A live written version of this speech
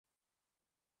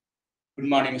Good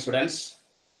morning, students.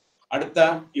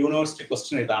 Adutha university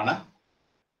question idana.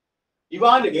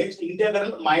 Evaluate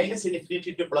integral minus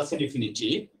infinity to plus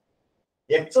infinity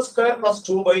x square plus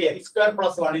 2 by x square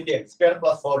plus 1 into x square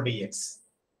plus 4 dx.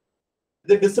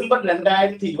 This is December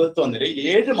 2021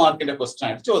 7 മാർക്കിന്റെ question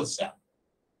ആയിട്ട് ചോദിച്ചതാണ്.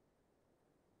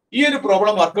 ഈ ഒരു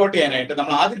problem workout ചെയ്യാനായിട്ട്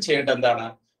നമ്മൾ ആദ്യം ചെയ്യേണ്ടത് എന്താണ്?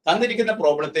 തന്നിരിക്കുന്ന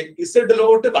പ്രോബ്ലത്തെ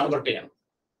ഇസഡിലോട്ട് കൺവെർട്ട് ചെയ്യണം.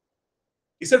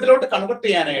 ഇസഡിലോട്ട് കൺവെർട്ട്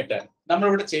ചെയ്യാനായിട്ട് നമ്മൾ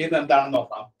ഇവിടെ ചെയ്യുന്നത് എന്താണെന്ന്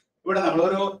നോക്കാം. ഇവിടെ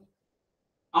നമ്മളൊരു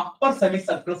അപ്പർ സെമി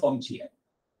സർക്കിൾ ഫോം ചെയ്യാം.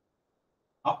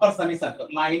 Upper semi circle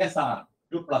 -r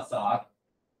to +r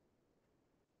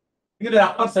ഇങ്ങനെ ഒരു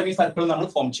അപ്പർ സെമി സർക്കിൾ നമ്മൾ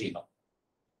ഫോം ചെയ്യുന്നു.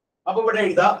 അപ്പൊ ഇവിടെ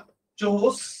എഴുതാം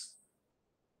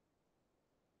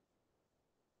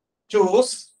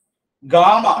choose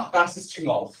gamma consisting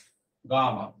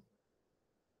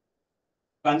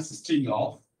of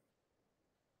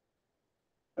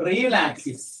real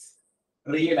axis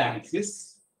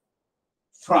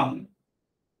from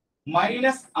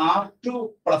 -r to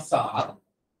 +r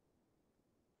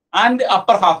and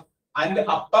upper half and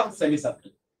upper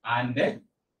semicircle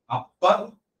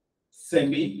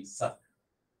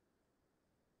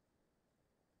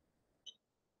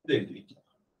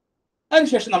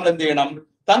അതിനുശേഷം നമ്മൾ എന്ത് ചെയ്യണം?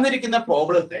 തന്നിരിക്കുന്ന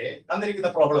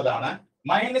പ്രോബ്ലത്താണ്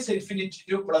 -infinity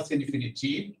to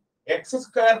 +infinity x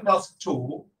square plus 2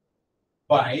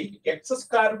 by x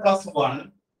square plus 1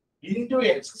 into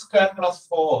x square plus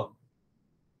 4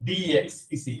 dx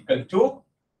is equal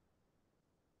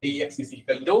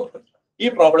to ഈ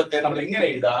പ്രോബ്ലത്തെ നമ്മൾ എങ്ങനെ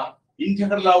എഴുതാം?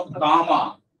 Integral of gamma,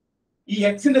 ഈ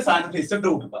x ന്റെ സ്ഥാനത്ത് z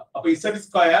കൊടുക്കുക. അപ്പൊ z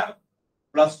square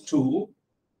plus 2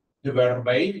 divided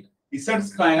by z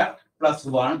square plus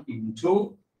 1 into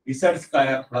z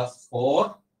square plus 4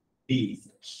 dz.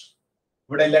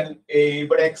 ഇവിടെ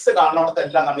x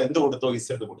കാണുന്നിടത്തെല്ലാം നമ്മൾ എന്ത് കൊടുത്തു? z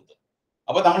കൊടുത്തു.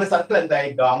 അപ്പൊ നമ്മൾ സർക്കിൾ എന്തായി?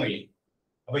 ഗാമയിൽ.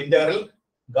 അപ്പൊ integral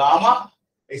gamma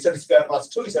z square plus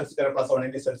 2 z square plus 1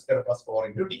 z square plus 4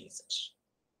 into dz.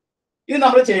 ഇത്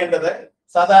നമ്മൾ ചെയ്യേണ്ടത്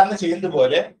സാധാരണ ചെയ്യുന്നത്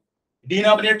പോലെ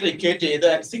ഡിനോമിനേറ്റർ ഇക്വേറ്റ്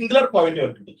ചെയ്ത് സിംഗുലർ പോയിന്റ്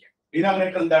കണ്ടുപിടിക്കുക.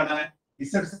 ഡിനോമിനേറ്റർ എന്താണ്?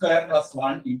 z square plus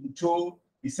 1 into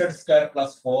z square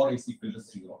plus 4 is equal to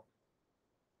 0.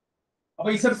 അപ്പൊ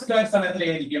z സ്ക്വയർ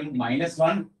സ്ഥാനത്തിലായിരിക്കും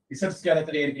 -1, z സ്ക്വയർ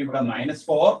എത്രയായിരിക്കും? ഇവിടെ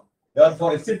 -4.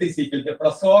 therefore z is equal to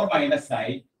plus or minus I,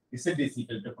 z is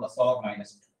equal to plus or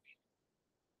minus 2.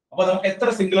 അപ്പൊ നമുക്ക് എത്ര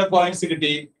singular points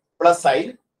കിട്ടി? Plus i,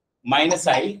 minus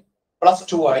i, plus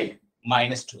 2i,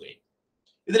 minus 2i.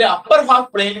 ഇതിൽ upper half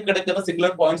പ്ലെയിനിൽ കിടക്കുന്ന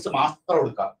singular points മാത്രം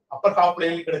കൊടുക്കാം. അപ്പർ ഹാഫ്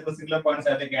പ്ലെയിനിൽ കിടക്കുന്ന സിംഗുലർ പോയിന്റ്സ്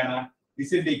ഏതൊക്കെയാണ്?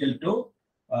 z equal to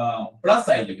plus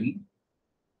i ലും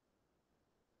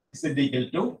z equal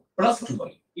to plus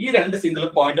 2i. ഈ രണ്ട് സിംഗുലർ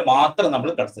പോയിന്റ് മാത്രം നമ്മൾ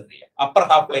കൺസിഡർ ചെയ്യാം. അപ്പർ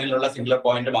ഹാഫ് പ്ലെയിനിലുള്ള സിംഗുലർ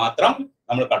പോയിന്റ് മാത്രം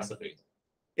നമ്മൾ കൺസിഡർ ചെയ്യും.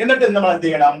 എന്നിട്ട് നമ്മൾ എന്ത്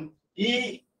ചെയ്യണം? ഈ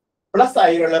പ്ലസ്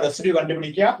ഐയിലുള്ള റെസിഡ്യൂ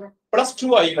കണ്ടുപിടിക്കുക, പ്ലസ്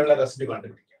 2i-ലുള്ള റെസിഡ്യൂ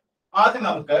കണ്ടുപിടിക്കുക. ആദ്യം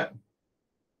നമുക്ക്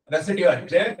റെസിഡ്യൂ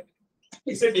ആയിട്ട്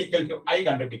z equal to i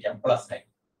കണ്ടുപിടിക്കാം. Plus i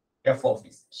f of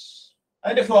z.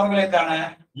 അതിന്റെ ഫോർമുല എന്താണ്?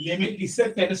 Limit z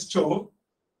tends to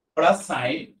plus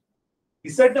i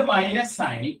z minus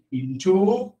i into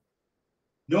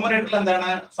ന്യൂമറേറ്ററിൽ എന്താണ്?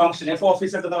 ഫംഗ്ഷൻ f of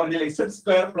z എന്ന് പറഞ്ഞാൽ z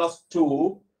square plus 2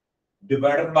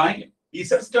 divided by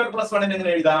z square plus 1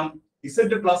 എങ്ങനെ എഴുതാം? z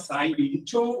plus i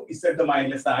into z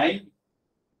minus i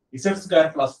z square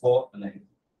plus 4 എന്ന്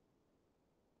എഴുതാം.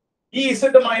 ഈ z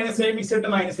minus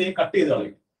a cut ചെയ്ത്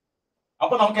കളയും.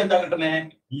 അപ്പൊ നമുക്ക് എന്താ കിട്ടുന്നത്?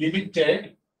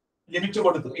 ലിമിറ്റ്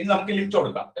കൊടുത്തു. ഇനി നമുക്ക് ലിമിറ്റ്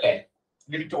കൊടുക്കാം അല്ലെ?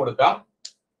 ലിമിറ്റ് കൊടുക്കാം.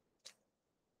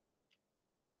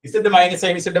 z മൈനസ് a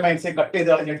കട്ട് ചെയ്ത്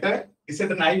കളഞ്ഞിട്ട് z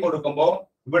 9 കൊടുക്കുമ്പോ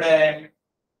ഇവിടെ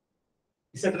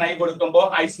z 9 കൊടുക്കുമ്പോ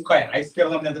i സ്ക്വയർ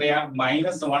എന്ന് പറഞ്ഞാൽ എത്രയാ?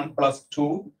 -1 പ്ലസ് 2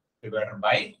 ഡിവൈഡഡ്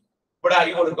ബൈ ഇവിടെ i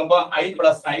കൊടുക്കുമ്പോ i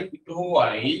പ്ലസ് i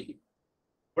 2i.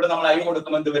 ഇവിടെ നമ്മൾ i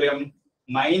കൊടുക്കുമ്പോൾ എന്ത് വരും?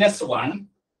 -1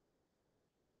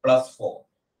 പ്ലസ് 4.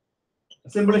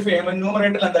 സിംപ്ലിഫൈ ചെയ്യുമ്പോൾ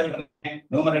ന്യൂമറേറ്ററിൽ എന്താ വരുന്നത്?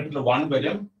 ന്യൂമറേറ്ററിൽ 1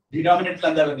 വരും. ഡിനോമിനേറ്ററിൽ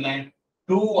എന്താ വരുന്നത്?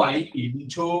 2i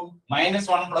ഇൻടു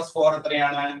 -1 പ്ലസ് 4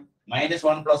 എത്രയാണ്?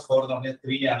 -1 പ്ലസ് 4 എന്ന് പറഞ്ഞാൽ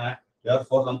 3 ആണ്.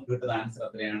 therefore നമുക്ക് കിട്ടുന്ന ആൻസർ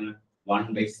എത്രയാണ്?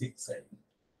 1/6 ആയിരുന്നു.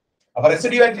 അപ്പൊ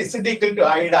റെസിഡ്യൂ ആയിട്ട് z equal to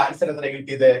i യുടെ ആൻസർ എത്ര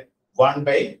കിട്ടിയത്?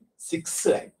 1/6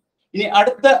 ആയി. ഇനി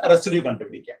അടുത്ത റെസിഡ്യൂ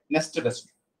കണ്ടുപിടിക്കാം. നെക്സ്റ്റ്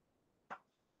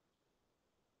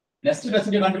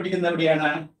റെസിഡ്യൂ കണ്ടുപിടിക്കുന്നത് എവിടെയാണ്?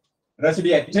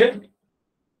 റെസിഡ്യൂ ആയിട്ട്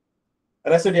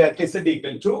z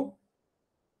equal to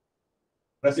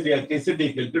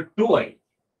 2i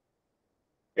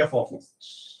f of z.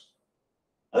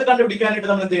 അത് കണ്ടുപിടിക്കാനായിട്ട്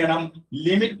നമ്മൾ എന്ത് ചെയ്യണം?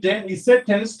 Limit z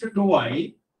tends to 2i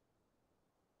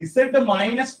z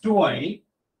minus 2i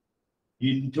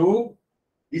into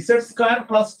z square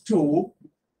plus 2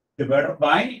 divided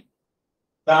by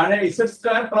താഴെ z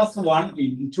square plus 1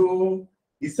 into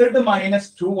z minus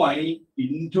 2i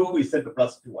into z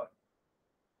plus 2i.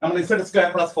 നമ്മൾ z square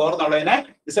plus 4 എന്നുള്ളതിനെ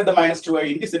z minus 2i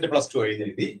into z plus 2i എന്ന്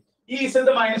എഴുതി. ഈ z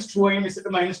minus 2iയും z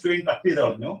minus 2iയും cut ചെയ്ത്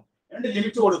കളഞ്ഞു. രണ്ട്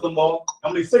limit കൊടുക്കുമ്പോൾ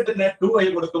നമ്മൾ z-ന് 2i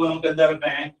കൊടുക്കുമ്പോൾ നമുക്ക് എന്താ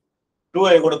കിട്ടുന്നത്?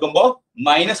 2i കൊടുക്കുമ്പോൾ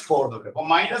 -4 എന്ന് കിട്ടും. അപ്പൊ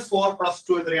 -4 പ്ലസ്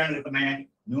 2 എത്രയാണ് കിട്ടുന്നത്?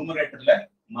 ന്യൂമറേറ്ററിലെ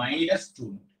 -2.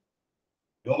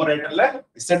 ന്യൂമറേറ്ററിലെ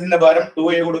z-ന്റെ പകരം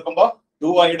 2i കൊടുക്കുമ്പോൾ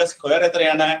 2iയുടെ സ്ക്വയർ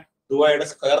എത്രയാണ്? 2iയുടെ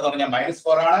സ്ക്വയർ എന്ന് പറഞ്ഞാൽ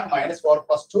 -4 ആണ്. -4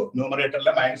 പ്ലസ് 2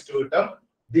 ന്യൂമറേറ്ററിലെ -2 കിട്ടും.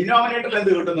 ഡിനോമിനേറ്ററിൽ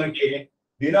എന്ത് കിട്ടും നോക്കിയേ?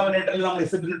 ഡിനോമിനേറ്ററിൽ നമ്മൾ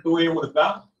z-ന് 2i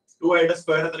കൊടുക്കാം. 2iയുടെ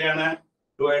സ്ക്വയർ എത്രയാണ്?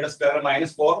 2iയുടെ സ്ക്വയർ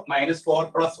 -4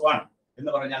 പ്ലസ് 1 എന്ന്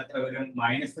പറഞ്ഞാൽ എത്ര വരും?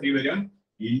 -3 വരും.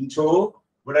 ഇൻടു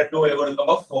ഇവിടെ 2i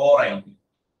കൊടുക്കുമ്പോൾ 4i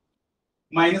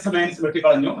മൈനസ്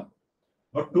വെട്ടിക്കളഞ്ഞു.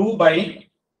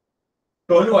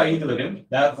 2/12i എന്ന് വരും.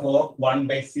 therefore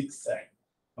 1/6i.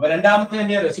 അപ്പൊ രണ്ടാമത്തെ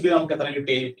റെസിഡ്യൂ നമുക്ക് എത്ര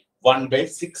കിട്ടി?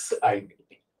 1/6i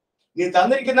കിട്ടി. ഇനി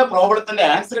തന്നിരിക്കുന്ന പ്രോബ്ലത്തിന്റെ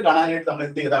ആൻസർ കാണാനായിട്ട് നമ്മൾ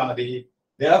എന്ത് ചെയ്താൽ മതി?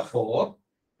 therefore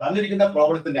തന്നിരിക്കുന്ന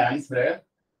പ്രോബ്ലത്തിന്റെ answer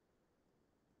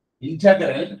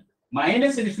integral -∞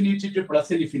 to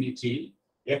 +∞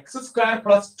 x square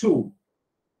plus 2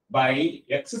 by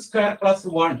x square plus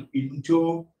 1 into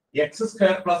x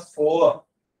square plus 4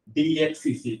 dx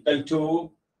is equal to,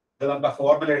 നമുക്ക്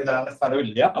ഫോർമുല എഴുതാനുള്ള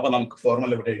സ്ഥലമില്ല, അപ്പൊ നമുക്ക്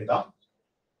ഫോർമുല ഇവിടെ എഴുതാം.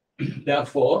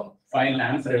 therefore ഫൈനൽ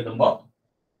ആൻസർ എഴുതുമ്പോൾ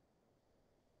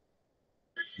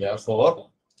therefore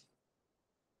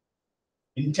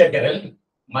integral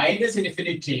 -∞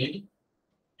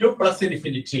 to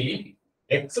 +∞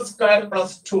 x square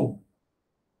plus 2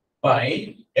 by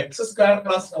x square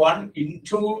plus 1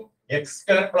 into x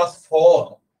square plus 4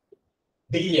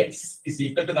 dx is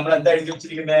equal to, നമ്മൾ എന്താ എഴുതി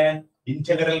വെച്ചിരിക്കുന്നത്?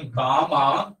 Integral gamma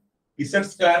z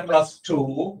square plus 2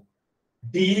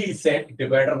 dz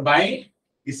divided by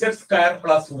z square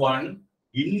plus 1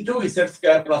 into z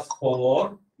square plus 4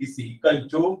 is equal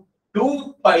to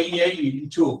 2πi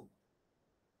into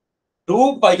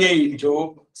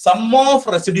sum of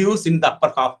residues in the upper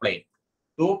half plane.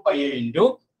 2πi into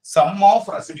sum of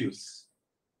residues.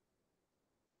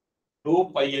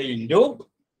 2πi into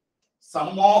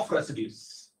sum of residues.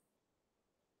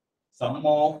 Sum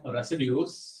of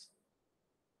residues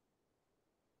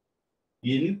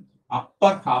in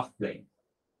upper half plane.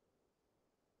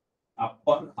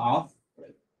 Upper half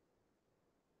plane.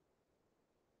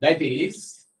 That is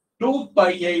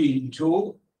 2πi into,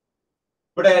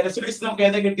 ഇവിടെ residues നമുക്ക്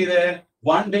ഏതാ കിട്ടിയത്?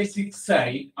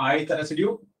 1/6i ആദ്യത്തെ residue.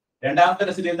 രണ്ടാമത്തെ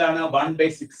residue എന്താണ്?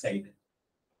 1/6i.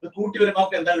 ഇത് കൂട്ടി വരുമ്പോൾ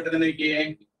നമുക്ക് എന്താ കിട്ടുന്നത് നോക്കിയേ?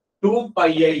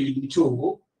 2πi into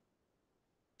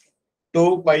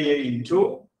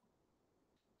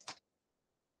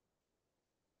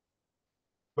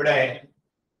ഇവിടെ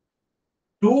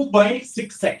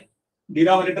 2/6i.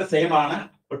 ഡിനോമിനേറ്റർ സെയിം ആണ്.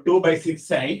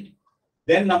 2/6i.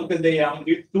 then നമുക്ക് എന്ത് ചെയ്യാം?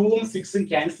 ഈ 2ഉം 6ഉം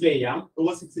ക്യാൻസൽ ചെയ്യാം.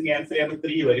 2ഉം 6ഉം ക്യാൻസൽ ചെയ്യുമ്പോൾ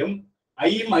 3 വരും.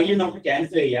 iയും iയും നമുക്ക്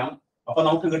ക്യാൻസൽ ചെയ്യാം. അപ്പൊ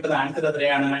നമുക്ക് കിട്ടുന്ന ആൻസർ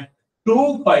എത്രയാണ്?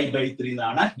 2π/3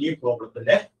 എന്നാണ് ഈ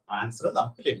പ്രോബ്ലത്തിന്റെ ആൻസർ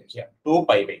നമുക്ക് ലഭിക്കുക.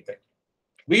 2π/3.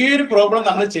 ഈ ഒരു പ്രോബ്ലം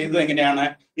നമ്മൾ ചെയ്തത് എങ്ങനെയാണ്?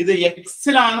 ഇത്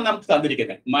എക്സിലാണ് നമുക്ക്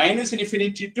തന്നിരിക്കുന്നത്. -∞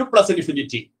 to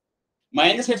 +∞.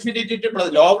 -∞ to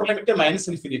ലോവർ ലിമിറ്റ്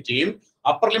 -∞യും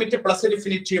അപ്പർ ലിമിറ്റ്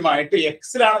 +∞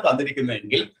 എക്സിലാണ്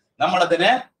തന്നിരിക്കുന്നതെങ്കിൽ നമ്മൾ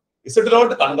അതിനെ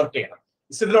ഇസഡിലോട്ട് കൺവെർട്ട് ചെയ്യണം.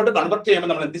 ഇസഡിലോട്ട് കൺവെർട്ട് ചെയ്യുമ്പോൾ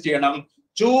നമ്മൾ എന്ത് ചെയ്യണം?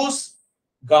 Choose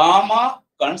gamma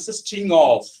consisting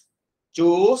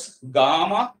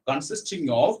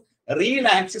of real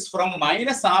axis from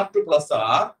 -r to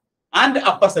 +r and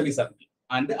upper semicircle.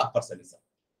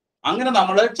 അങ്ങനെ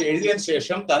നമ്മൾ എഴുതിയതിനു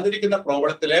ശേഷം തന്നിരിക്കുന്ന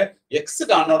പ്രോബ്ലത്തില് എക്സ്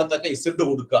കാണുന്നിടത്തൊക്കെ ഇസഡ്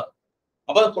കൊടുക്കുക.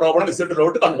 അപ്പൊ പ്രോബ്ലം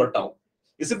ഇസഡിലോട്ട് കൺവെർട്ട് ആവും.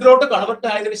 ഇസഡിലോട്ട് കൺവെർട്ട്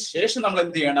ആയതിനു ശേഷം നമ്മൾ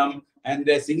എന്ത് ചെയ്യണം?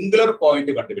 അതിന്റെ സിംഗുലർ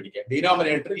പോയിന്റ് കണ്ടുപിടിക്കുക.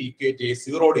 ഡിനോമിനേറ്റർ ഈക്വേറ്റ് ചെയ്യുക,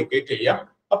 0 ഈക്വേറ്റ് ചെയ്യുക.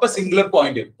 അപ്പൊ സിംഗുലർ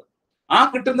പോയിന്റ് കിട്ടും. ആ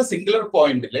കിട്ടുന്ന സിംഗുലർ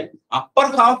പോയിന്റില് അപ്പർ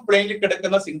ഹാഫ് പ്ലെയിനിൽ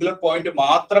കിടക്കുന്ന സിംഗുലർ പോയിന്റ്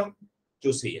മാത്രം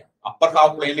ചൂസ് ചെയ്യുക. അപ്പർ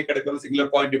ഹാഫ് പ്ലെയിനിൽ കിടക്കുന്ന സിംഗുലർ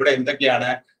പോയിന്റ് ഇവിടെ എന്തൊക്കെയാണ്?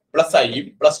 +iയും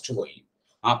 +2iയും.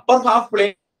 അപ്പർ ഹാഫ്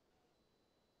പ്ലെയിൻ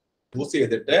ചൂസ്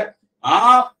ചെയ്തിട്ട് ആ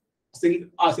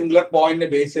സിംഗുലർ പോയിന്റ്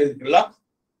ബേസ് ചെയ്തിട്ടുള്ള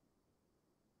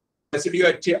റെസിഡ്യൂ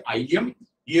അറ്റ് iയും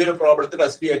ഈ ഒരു പ്രോബ്ലത്തിൽ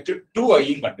റെസിഡ്യൂ അറ്റ്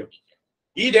 2iയും കണ്ടുപിടിക്കുക.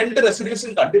 ഈ രണ്ട്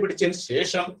റെസിഡ്യൂസും കണ്ടുപിടിച്ചതിന്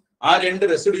ശേഷം ആ രണ്ട്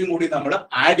റെസിഡ്യൂയും കൂടി നമ്മൾ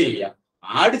ആഡ് ചെയ്യാം.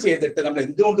 ആഡ് ചെയ്തിട്ട് നമ്മൾ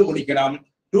എന്തുകൊണ്ട് ഗുണിക്കണം?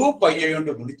 2πi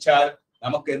കൊണ്ട് ഗുണിച്ചാൽ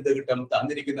നമുക്ക് എന്ത് കിട്ടും?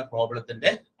 തന്നിരിക്കുന്ന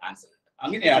പ്രോബ്ലത്തിന്റെ ആൻസർ കിട്ടും.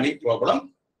 അങ്ങനെയാണ് ഈ പ്രോബ്ലം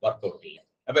വർക്ക്ഔട്ട് ചെയ്യുക.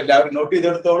 അപ്പൊ എല്ലാവരും നോട്ട്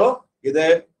ചെയ്തെടുത്തോളൂ. ഇത്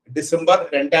ഡിസംബർ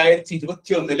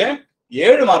 2021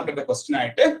 7 മാർക്കിന്റെ ക്വസ്റ്റ്യൻ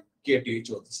ആയിട്ട് KTU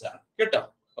ചോദിച്ചതാണ് കേട്ടോ.